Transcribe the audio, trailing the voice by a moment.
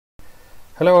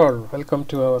Hello all, welcome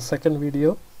to our second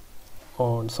video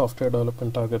on software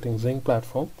development targeting Xing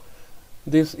platform.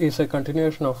 This is a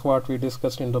continuation of what we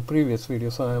discussed in the previous video,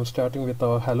 so I am starting with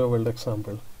our Hello World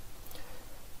example.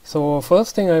 So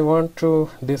first thing I want to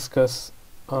discuss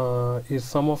is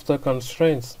some of the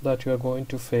constraints that you are going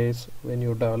to face when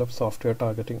you develop software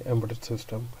targeting embedded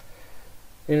system.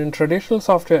 In traditional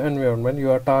software environment,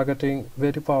 you are targeting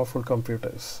very powerful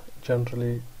computers,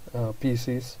 generally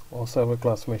PCs or server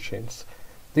class machines.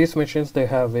 These machines, they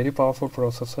have very powerful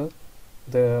processor.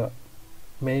 Their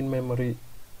main memory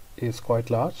is quite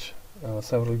large,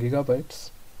 several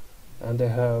gigabytes, and they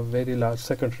have very large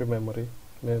secondary memory,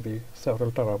 maybe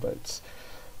several terabytes.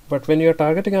 But when you are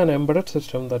targeting an embedded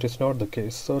system, that is not the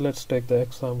case. So let's take the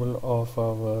example of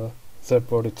our Z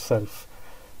board itself.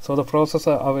 So the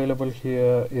processor available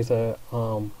here is a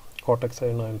Cortex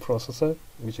A9 processor,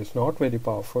 which is not very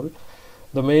powerful.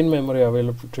 The main memory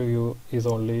available to you is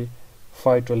only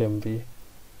 512 MB,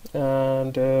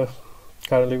 and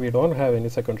currently we don't have any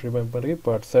secondary memory,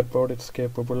 but Z board is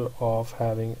capable of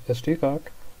having SD card,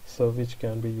 so which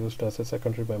can be used as a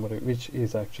secondary memory, which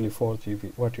is actually 4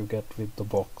 GB, what you get with the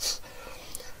box.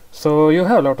 So you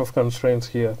have a lot of constraints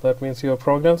here. That means your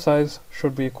program size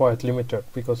should be quite limited,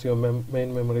 because your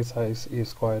main memory size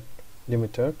is quite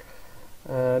limited,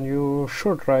 and you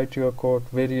should write your code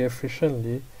very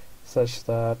efficiently such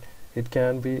that it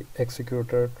can be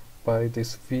executed by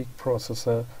this weak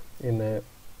processor in a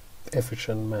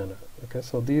efficient manner. Okay,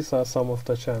 so these are some of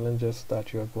the challenges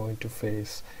that you are going to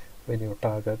face when you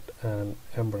target an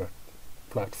embedded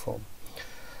platform.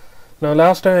 Now,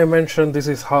 last time I mentioned this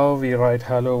is how we write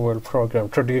Hello World program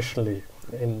traditionally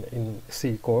in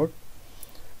C code,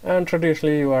 and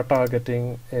traditionally you are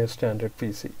targeting a standard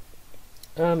PC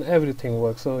and everything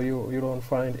works, so you don't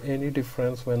find any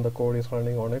difference when the code is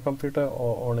running on a computer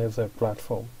or on a Z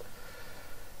platform.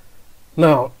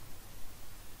 Now,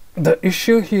 the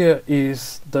issue here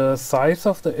is the size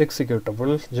of the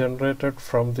executable generated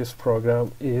from this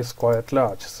program is quite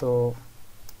large. So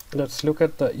let's look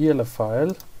at the ELF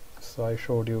file. So I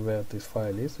showed you where this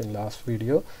file is in last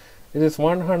video. It is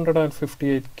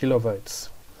 158 kilobytes.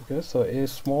 Okay, so a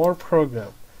small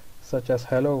program such as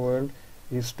Hello World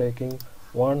is taking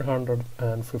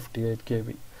 158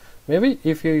 KB. Maybe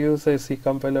if you use a C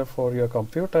compiler for your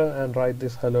computer and write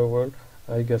this Hello World,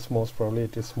 I guess most probably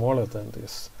it is smaller than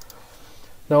this.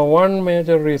 Now, one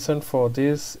major reason for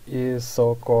this is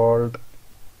so-called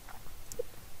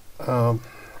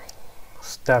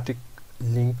static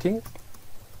linking.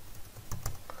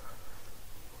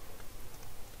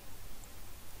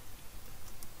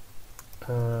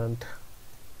 And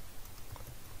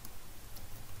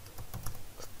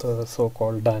the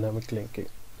so-called dynamic linking.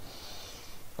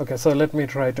 Okay, so let me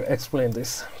try to explain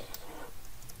this.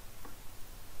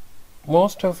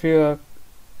 Most of your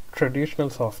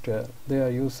traditional software, they are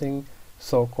using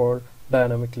so-called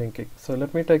dynamic linking. So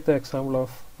let me take the example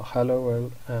of Hello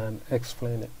World and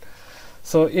explain it.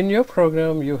 So in your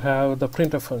program you have the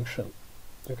printf function.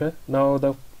 Okay, now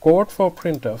the code for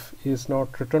printf is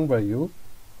not written by you,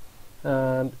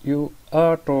 and you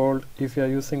are told if you are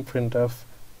using printf,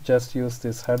 just use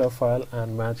this header file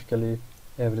and magically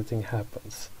everything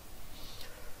happens.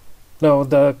 Now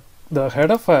the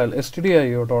header file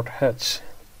stdio.h,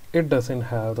 it doesn't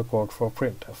have the code for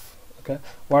printf. Okay,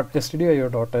 what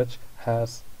stdio.h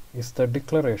has is the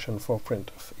declaration for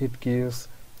printf. It gives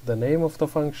the name of the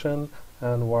function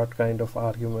and what kind of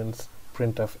arguments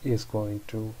printf is going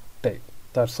to take.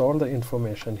 That's all the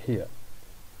information here.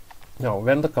 Now,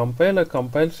 when the compiler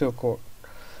compiles your code,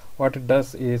 what it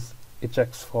does is it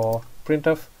checks for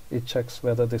printf, it checks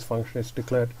whether this function is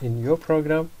declared in your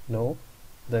program. No.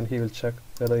 Then he will check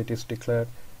whether it is declared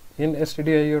in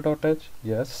stdio.h.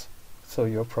 Yes. So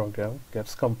your program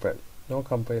gets compiled. No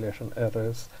compilation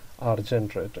errors are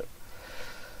generated.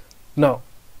 Now,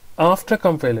 after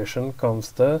compilation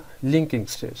comes the linking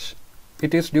stage.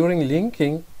 It is during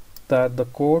linking that the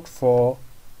code for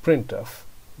printf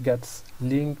gets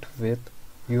linked with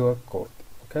your code.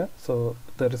 Okay, so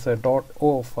there is a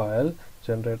 .o file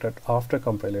generated after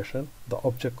compilation, the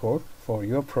object code for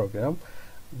your program.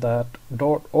 That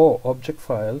 .o object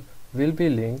file will be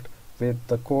linked with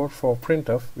the code for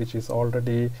printf, which is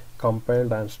already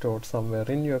compiled and stored somewhere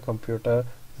in your computer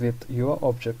with your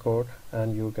object code,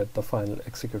 and you get the final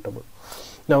executable.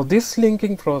 Now, this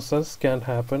linking process can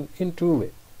happen in two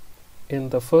ways. In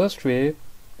the first way,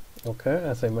 okay,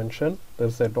 as I mentioned,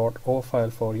 there's a .o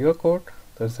file for your code,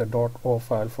 there's a .o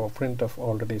file for printf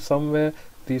already somewhere.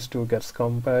 These two gets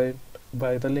compiled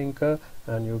by the linker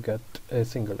and you get a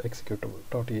single executable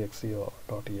 .exe or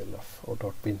 .elf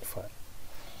or .bin file.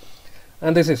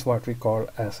 and this is what we call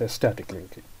as a static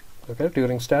linking. Okay,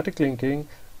 during static linking,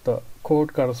 the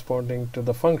code corresponding to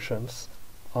the functions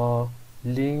are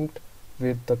linked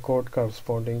with the code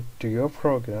corresponding to your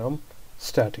program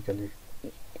statically,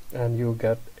 and you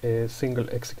get a single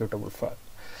executable file.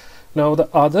 Now the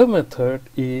other method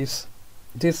is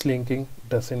this linking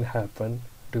doesn't happen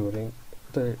during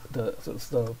the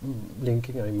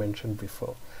linking I mentioned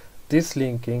before. This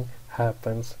linking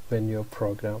happens when your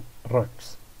program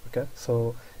runs. Okay,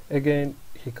 so again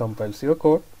he compiles your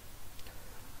code,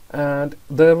 and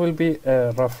there will be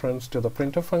a reference to the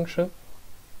printf function,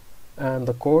 and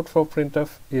the code for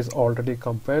printf is already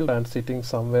compiled and sitting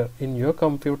somewhere in your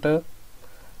computer.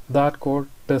 That code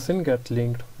doesn't get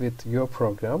linked with your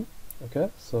program. Okay,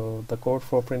 so the code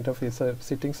for printf is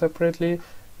sitting separately,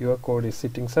 your code is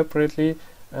sitting separately,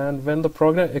 and when the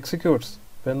program executes,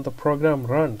 when the program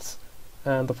runs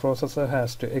and the processor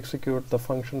has to execute the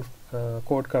function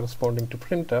code corresponding to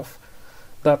printf,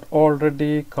 that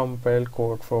already compiled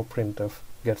code for printf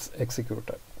gets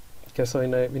executed. Okay, so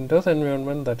in a Windows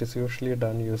environment, that is usually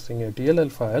done using a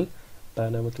DLL file,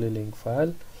 dynamically linked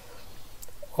file,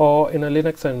 or in a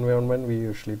Linux environment we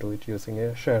usually do it using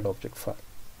a shared object file,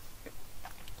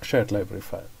 shared library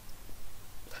file.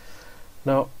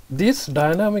 Now this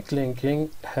dynamic linking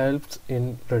helps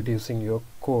in reducing your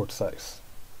code size.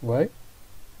 Why?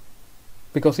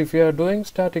 Because if you are doing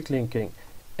static linking,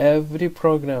 every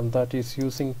program that is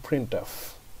using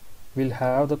printf will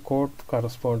have the code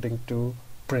corresponding to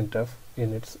printf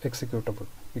in its executable,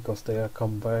 because they are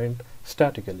combined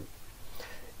statically.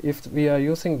 If we are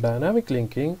using dynamic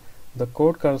linking, the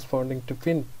code corresponding to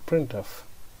printf,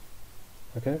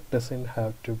 okay, doesn't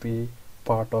have to be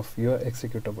part of your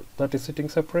executable. That is sitting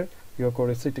separate, your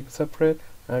code is sitting separate,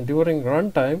 and during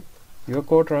runtime your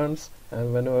code runs,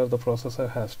 and whenever the processor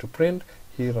has to print,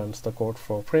 he runs the code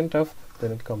for printf,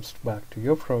 then it comes back to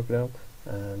your program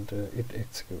and it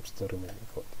executes the remaining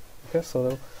code. Okay,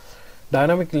 so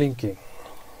dynamic linking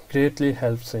greatly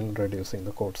helps in reducing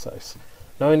the code size.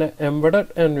 Now in an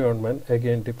embedded environment,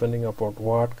 again depending upon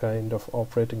what kind of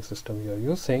operating system you are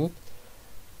using,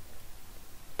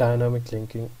 dynamic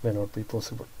linking may not be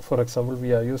possible. For example,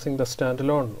 we are using the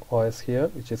standalone OS here,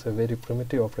 which is a very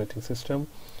primitive operating system.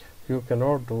 You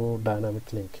cannot do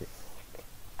dynamic linking.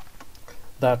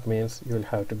 That means you will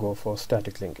have to go for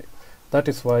static linking. That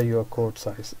is why your code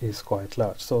size is quite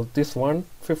large. So this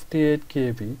 158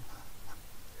 KB,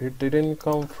 it didn't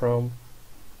come from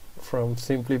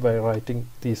simply by writing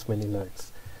these many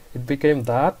lines. It became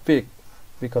that big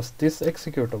because this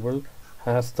executable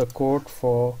has the code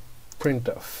for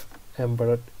printf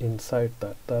embedded inside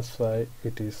that. That's why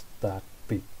it is that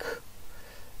big.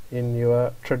 In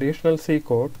your traditional C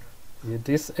code,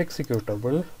 this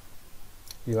executable,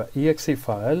 your exe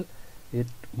file, it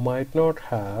might not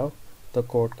have the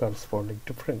code corresponding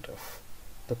to printf.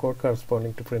 The code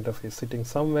corresponding to printf is sitting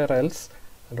somewhere else,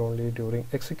 and only during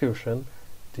execution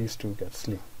these two gets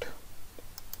linked.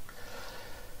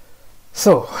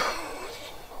 So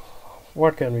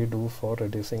what can we do for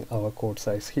reducing our code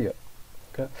size here?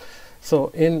 Okay, so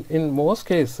in most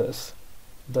cases,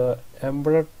 the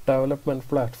embedded development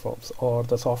platforms or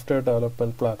the software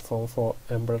development platform for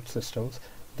embedded systems,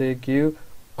 they give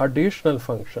additional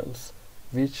functions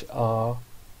which are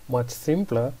much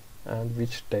simpler and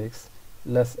which takes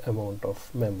less amount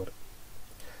of memory.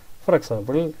 For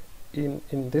example, in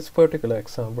this particular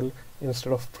example,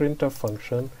 instead of printf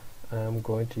function, I am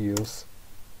going to use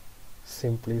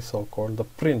simply so-called the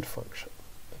print function.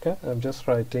 Okay, I'm just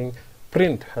writing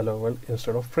print hello world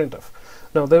instead of printf.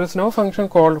 Now there is no function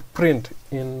called print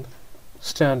in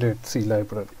standard C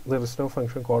library. There is no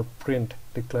function called print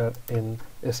declared in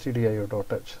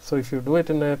stdio.h. So if you do it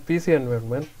in a PC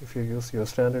environment, if you use your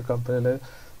standard compiler,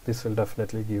 this will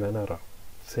definitely give an error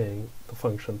saying the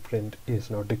function print is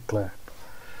not declared.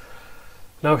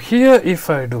 Now here if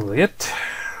I do it,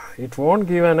 it won't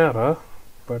give an error,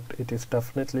 but it is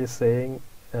definitely saying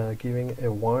giving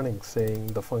a warning saying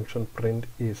the function print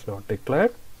is not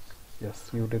declared. Yes,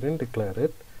 you didn't declare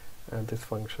it, and this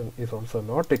function is also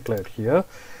not declared here.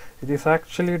 It is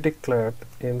actually declared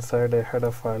inside a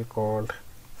header file called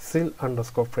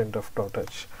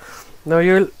sil_printf.h. Now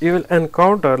you will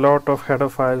encounter a lot of header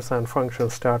files and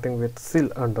functions starting with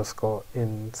sil_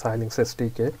 in Xilinx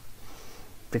SDK,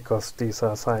 because these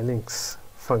are Xilinx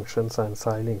functions and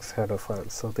Xilinx header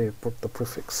files, so they put the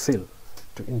prefix sil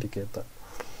to indicate that.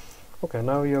 Okay,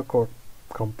 now your code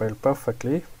compiled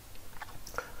perfectly.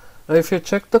 Now if you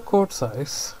check the code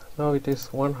size, now it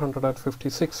is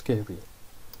 156 KB.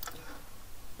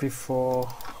 Before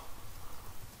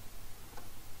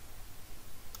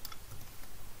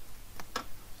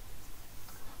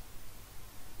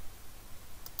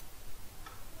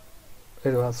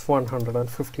it was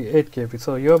 158 KB.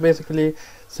 So you're basically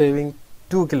saving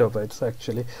 2 kilobytes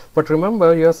actually. But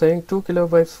remember, you're saying 2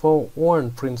 kilobytes for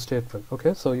one print statement.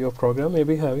 Okay, so your program may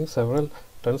be having several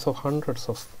tens of hundreds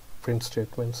of print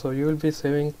statements. So you will be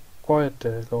saving quite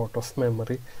a lot of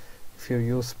memory if you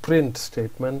use print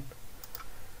statement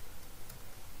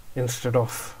instead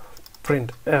of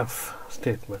printf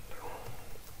statement.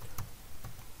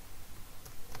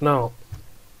 Now,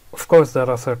 of course, there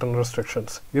are certain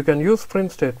restrictions. You can use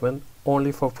print statement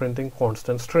only for printing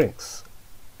constant strings.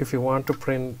 If you want to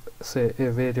print, say,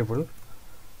 a variable,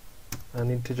 an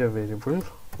integer variable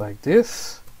like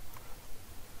this,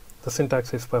 the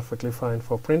syntax is perfectly fine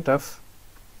for printf,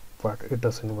 but it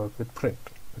doesn't work with print.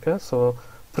 Okay, so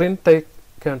print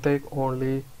can take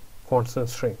only constant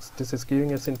strings. This is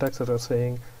giving a syntax that is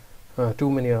saying too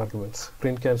many arguments.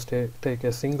 Print can take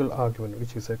a single argument,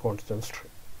 which is a constant string.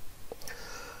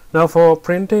 Now for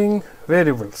printing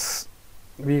variables,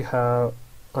 we have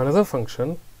another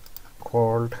function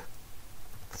called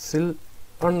sil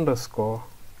underscore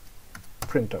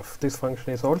printf. This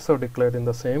function is also declared in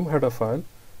the same header file.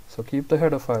 So keep the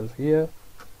header file here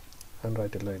and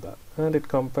write it like that. And it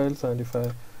compiles, and if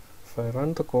I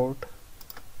run the code,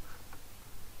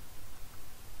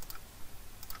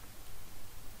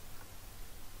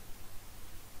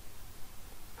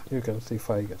 you can see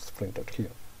 5 gets printed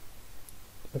here.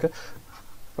 Okay,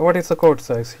 what is the code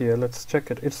size here? Let's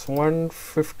check it. It's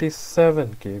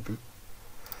 157 KB.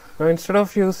 Now instead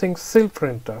of using sil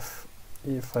printf,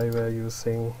 if I were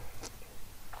using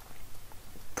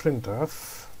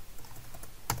printf,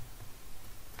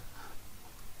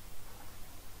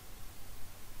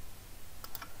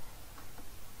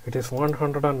 it is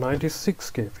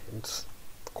 196 KB. It's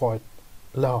quite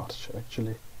large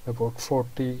actually. About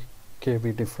 40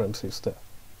 KB difference is there.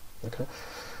 Okay,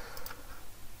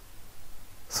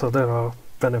 so there are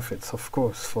benefits, of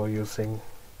course, for using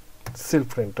sil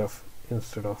printf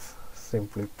instead of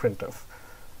simply printf.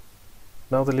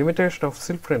 Now the limitation of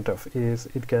sil printf is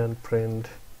it can print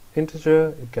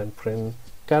integer, it can print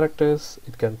characters,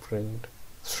 it can print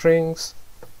strings,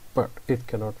 but it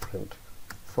cannot print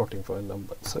floating point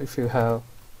number. So if you have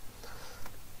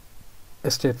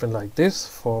a statement like this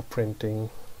for printing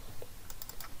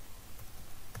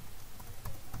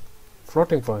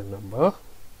floating point number,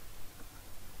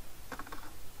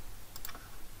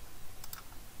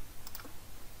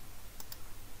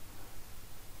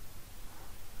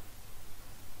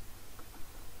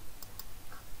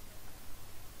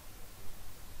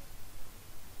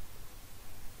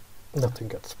 nothing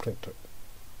gets printed.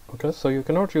 Okay, so you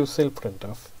cannot use sil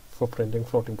printf for printing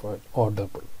floating point or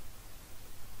double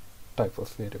type of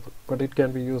variable, but it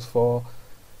can be used for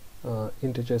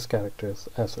integers, characters,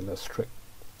 as well as string.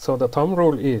 So the thumb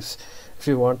rule is, if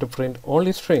you want to print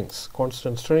only strings,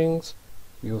 constant strings,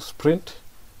 use print.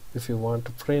 If you want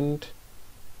to print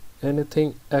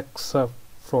anything except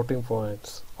floating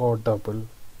points or double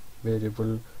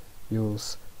variable,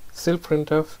 use sil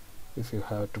printf. If you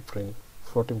have to print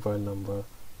floating point number,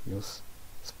 use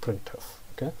printf.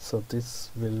 Okay, so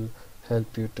this will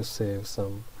help you to save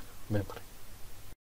some memory.